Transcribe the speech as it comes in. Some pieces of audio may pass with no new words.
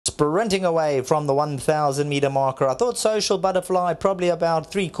sprinting away from the 1,000 metre marker. I thought Social Butterfly probably about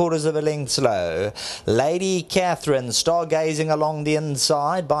 3/4 of a length slow. Lady Catherine stargazing along the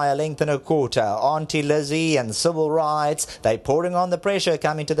inside by a length and a quarter. Auntie Lizzie and Civil Rights, they pouring on the pressure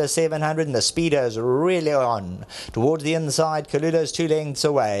coming to the 700, and the speedo's really on. Towards the inside, Kalula's 2 lengths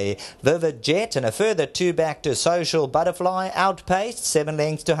away. Vivid Jet and a further 2 back to Social Butterfly, outpaced 7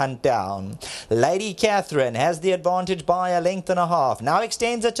 lengths to Hunt Down. Lady Catherine has the advantage by a length and a half. Now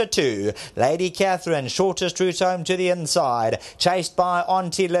extends it to 2. Lady Catherine, shortest route home to the inside, chased by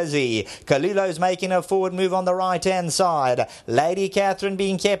Auntie Lizzie. Kalulo's making a forward move on the right hand side. Lady Catherine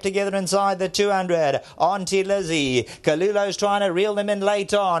being kept together inside the 200. Auntie Lizzie, Kalulo's trying to reel them in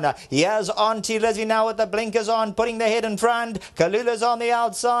late on. Here's Auntie Lizzie now with the blinkers on, putting the head in front. Kalula's on the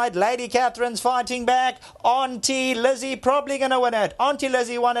outside. Lady Catherine's fighting back. Auntie Lizzie probably going to win it. Auntie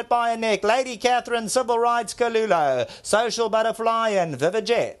Lizzie won it by a neck. Lady Catherine, Civil Rights, Kalulo, Social Butterfly and Vivid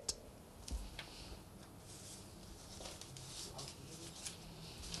Jet.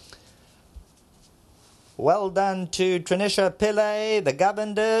 Well done to Trinisha Pillay, the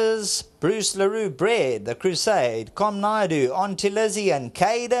Governors, Bruce LaRue Bread, the Crusade, Com Naidu, Auntie Lizzie and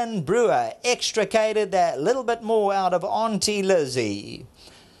Caden Brewer extricated that little bit more out of Auntie Lizzie.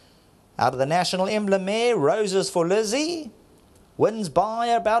 Out of the National Emblem mare, Roses for Lizzie, wins by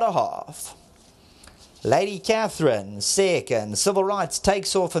about a half. Lady Catherine, second. Civil Rights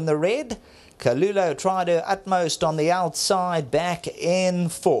takes off in the red. Kalulo tried her utmost on the outside, back in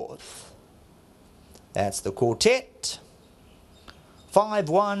fourth. That's the quartet. 5,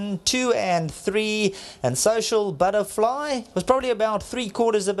 1, 2 and 3, and Social Butterfly was probably about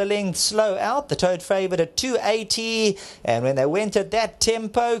 3/4 of a length slow out. The tote favourite at 280, and when they went at that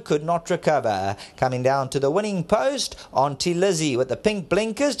tempo, could not recover. Coming down to the winning post, Auntie Lizzie with the pink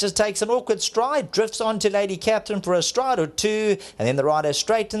blinkers just takes an awkward stride, drifts onto Lady Catherine for a stride or 2, and then the rider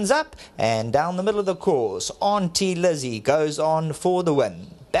straightens up and down the middle of the course. Auntie Lizzie goes on for the win.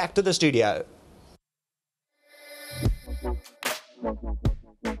 Back to the studio.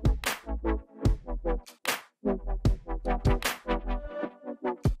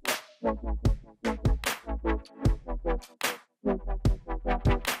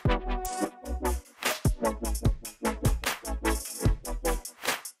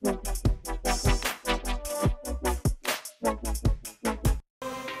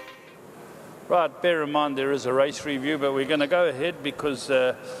 Right, bear in mind there is a race review, but we're going to go ahead because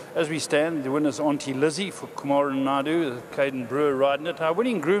as we stand, the winner's Auntie Lizzie for Kumar Nadu, Caden Brewer riding it. Our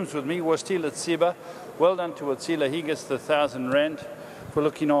winning grooms with me was Tila Tsiba. Well done to Watsila. He gets the 1,000 Rand for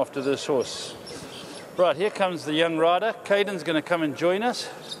looking after this horse. Right, here comes the young rider. Caden's going to come and join us.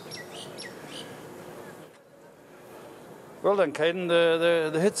 Well done, Caden.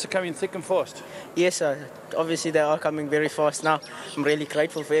 The hits are coming thick and fast. Yes, sir. Obviously, they are coming very fast now. I'm really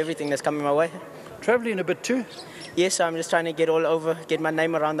grateful for everything that's coming my way. Travelling a bit too? Yes, sir. I'm just trying to get all over, get my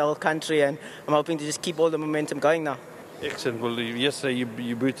name around the whole country, and I'm hoping to just keep all the momentum going now. Excellent. Well, yesterday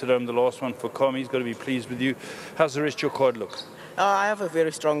you booted home the last one for Com. He's got to be pleased with you. How's the rest of your card look? I have a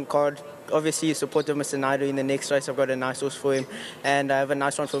very strong card. Obviously, supportive Mr. Naidu in the next race. I've got a nice horse for him, and I have a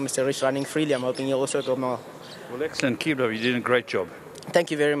nice one for Mr. Rich running freely. I'm hoping he'll also go more. Well, excellent. Keep it up. You're doing a great job.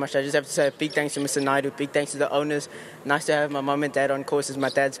 Thank you very much. I just have to say a big thanks to Mr. Naidu, big thanks to the owners. Nice to have my mum and dad on course. It's my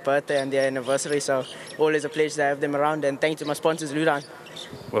dad's birthday and their anniversary, so always a pleasure to have them around. And thanks to my sponsors, Ludan.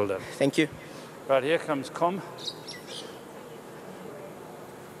 Well done. Thank you. Right, here comes Com.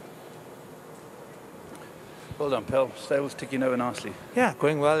 Well done, pal. Stable's ticking over nicely. Yeah,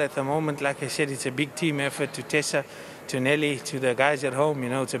 going well at the moment. Like I said, it's a big team effort to Tessa, to Nelly, to the guys at home. You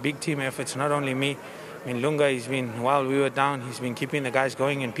know, it's a big team effort. It's not only me. I mean, Lunga, he's been, while we were down, he's been keeping the guys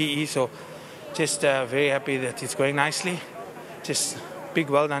going in PE. So just very happy that it's going nicely. Just big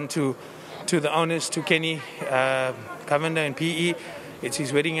well done to the owners, to Kenny, Governor in PE. It's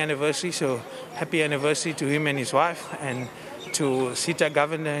his wedding anniversary, so happy anniversary to him and his wife. And to Sita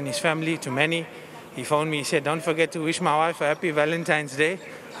Governor and his family, to Manny. He phoned me, he said, don't forget to wish my wife a happy Valentine's Day.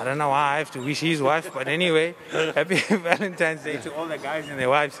 I don't know why I have to wish his wife, but anyway, happy Valentine's Day to all the guys and their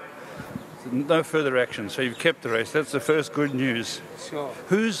wives. No further action, so you've kept the race. That's the first good news. Sure.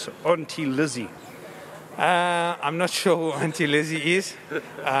 Who's Auntie Lizzie? I'm not sure who Auntie Lizzie is.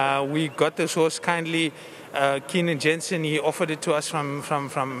 We got this horse kindly. Keenan Jensen, he offered it to us from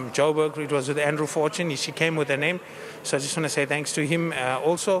Joburg. It was with Andrew Fortune. She came with her name. So I just want to say thanks to him.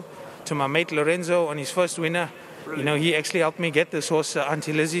 Also to my mate Lorenzo on his first winner. Brilliant. You know, he actually helped me get this horse,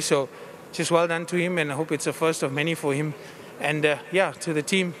 Auntie Lizzie. So just well done to him, and I hope it's the first of many for him. And yeah, to the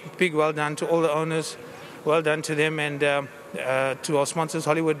team, big well done to all the owners. Well done to them, and To our sponsors,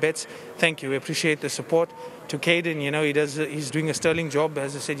 Hollywoodbets, thank you. We appreciate the support. To Caden, you know, he's doing a sterling job.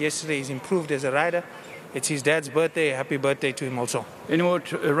 As I said yesterday, he's improved as a rider. It's his dad's birthday. Happy birthday to him also. Any more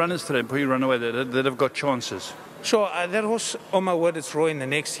runners today before you run away that have got chances? Sure, that horse, on my word, it's Roy in the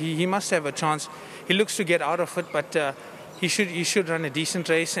next. He must have a chance. He looks to get out of it, but he should run a decent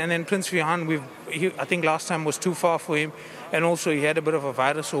race. And then Prince Vihan, I think last time was too far for him, and also he had a bit of a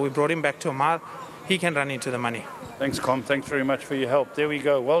virus, so we brought him back to a mile. He can run into the money. Thanks, Com. Thanks very much for your help. There we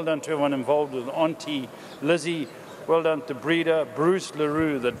go. Well done to everyone involved with Auntie, Lizzie. Well done to breeder Bruce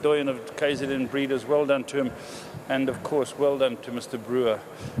LaRue, the doyen of KZN breeders. Well done to him. And, of course, well done to Mr. Brewer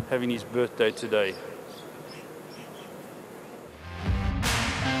having his birthday today.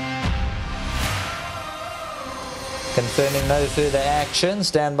 Confirming no further action.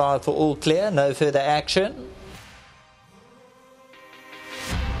 Stand by for all clear. No further action.